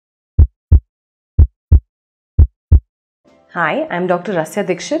Hi, I'm Dr. Rasya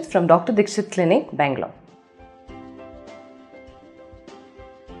Dixit from Dr. Dixit Clinic, Bangalore.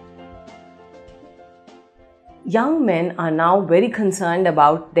 Young men are now very concerned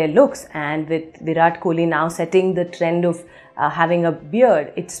about their looks, and with Virat Kohli now setting the trend of having a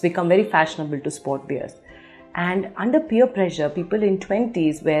beard, it's become very fashionable to sport beards. And under peer pressure, people in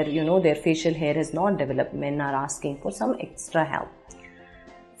 20s where their facial hair has not developed, men are asking for some extra help.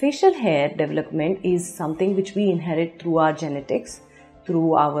 Facial hair development is something which we inherit through our genetics,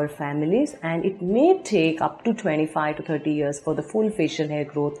 through our families, and it may take up to 25 to 30 years for the full facial hair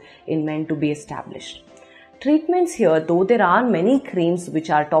growth in men to be established. Treatments here, though there are many creams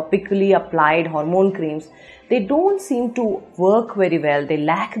which are topically applied hormone creams, they don't seem to work very well, they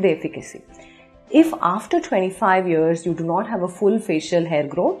lack the efficacy. If after 25 years you do not have a full facial hair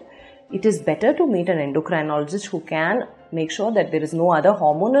growth, it is better to meet an endocrinologist who can make sure that there is no other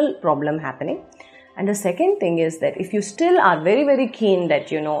hormonal problem happening. And the second thing is that if you still are very keen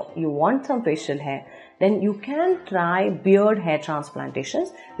that you want some facial hair, then you can try beard hair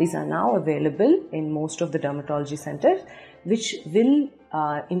transplantations. These are now available in most of the dermatology centers, which will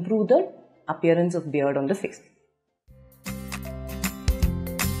improve the appearance of beard on the face.